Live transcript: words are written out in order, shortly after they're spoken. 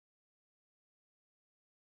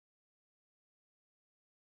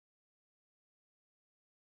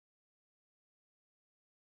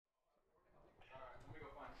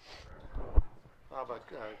How about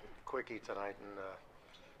Quickie tonight and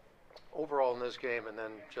overall in this game, and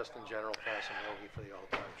then just in general, passing Yogi for the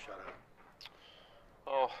all-time shutout?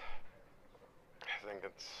 Oh, I think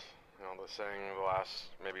it's, the saying of the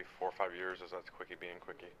last maybe 4 or 5 years is that's Quickie being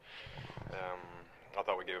Quickie. I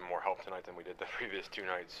thought we gave him more help tonight than we did the previous 2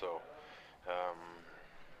 nights, so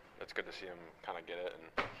it's good to see him kind of get it.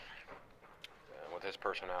 And with his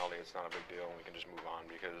personality, it's not a big deal, and we can just move on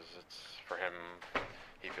because it's, for him,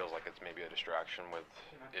 he feels like it's maybe a distraction with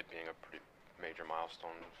it being a pretty major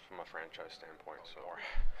milestone from a franchise standpoint. So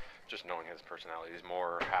just knowing his personality, he's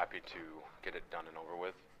more happy to get it done and over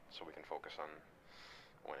with so we can focus on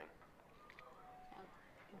winning.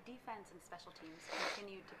 Defense and special teams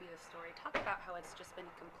continue to be the story. Talk about how it's just been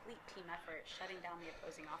a complete team effort shutting down the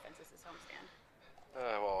opposing offense as his homestand.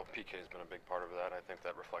 Well, PK has been a big part of that. I think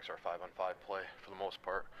that reflects our 5-on-5 play for the most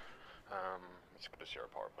part. It's good to see our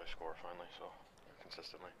power play score finally, so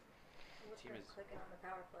consistently. What's been clicking on the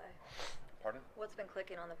power play? Pardon? What's been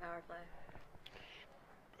clicking on the power play?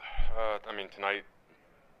 Tonight,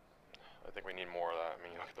 I think we need more of that.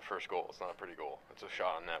 You look at the first goal. It's not a pretty goal. It's a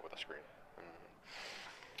shot on net with a screen. And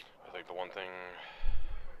I think the one thing,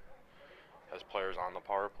 as players on the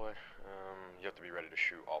power play, you have to be ready to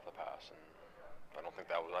shoot off the pass. And I don't think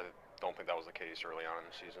that was the case early on in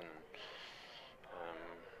the season.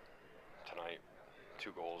 Tonight,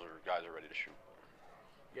 2 goals, or guys are ready to shoot.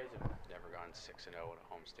 You guys have never gone 6-0 at a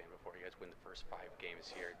homestand before. You guys win the first 5 games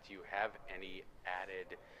here. Do you have any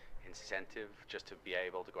added incentive just to be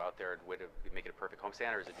able to go out there and make it a perfect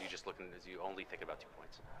homestand, or is it you just looking as you only thinking about 2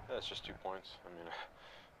 points? Yeah, it's just 2 points. I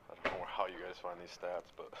don't know how you guys find these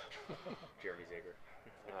stats, but Jeremy Zager.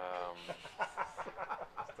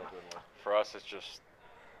 Still doing well. For us, it's just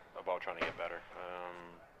about trying to get better.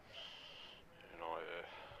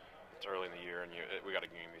 It's early in the year, and we got to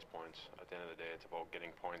gain these points. At the end of the day, it's about getting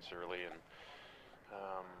points early, and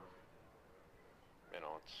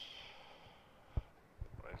it's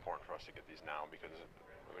important for us to get these now because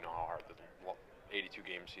we know how hard the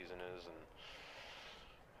 82-game season is, and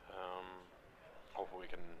hopefully we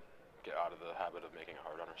can get out of the habit of making it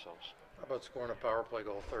hard on ourselves. How about scoring a power play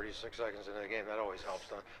goal 36 seconds into the game? That always helps.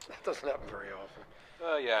 That doesn't happen very often.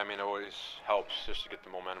 Yeah, it always helps just to get the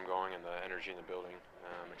momentum going and the energy in the building,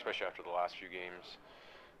 especially after the last few games.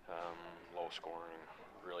 Low scoring,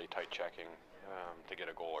 really tight checking, to get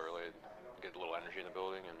a goal early, get a little energy in the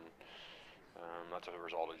building, and that's a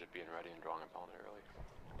result of just being ready and drawing a penalty early.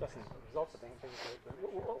 Dustin, results have been things.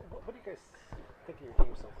 What do you guys think of your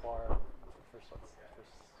game so far? First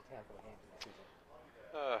handful of games in the season.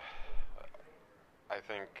 I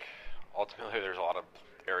think ultimately there's a lot of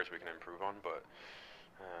areas we can improve on, but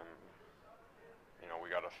we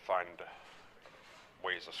got to find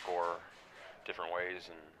ways to score different ways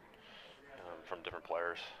and from different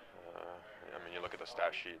players. You look at the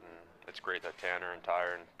stat sheet, and it's great that Tanner and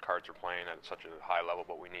Tyre and Cards are playing at such a high level,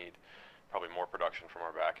 but we need probably more production from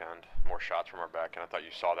our back end, more shots from our back end. I thought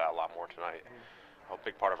you saw that a lot more tonight. A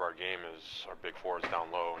big part of our game is our big forwards down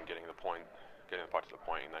low and getting the puck to the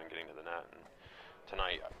point, and then getting to the net. And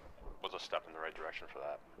tonight was a step in the right direction for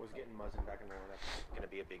that. Was getting Muzzin back in there going to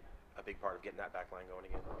be a big part of getting that back line going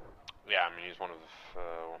again? Yeah, he's one of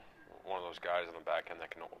those guys on the back end that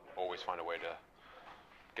can always find a way to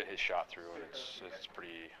get his shot through, and it's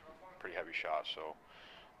pretty heavy shot. So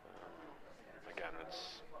again,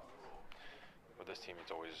 with this team,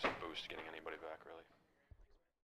 it's always a boost getting anybody back, really.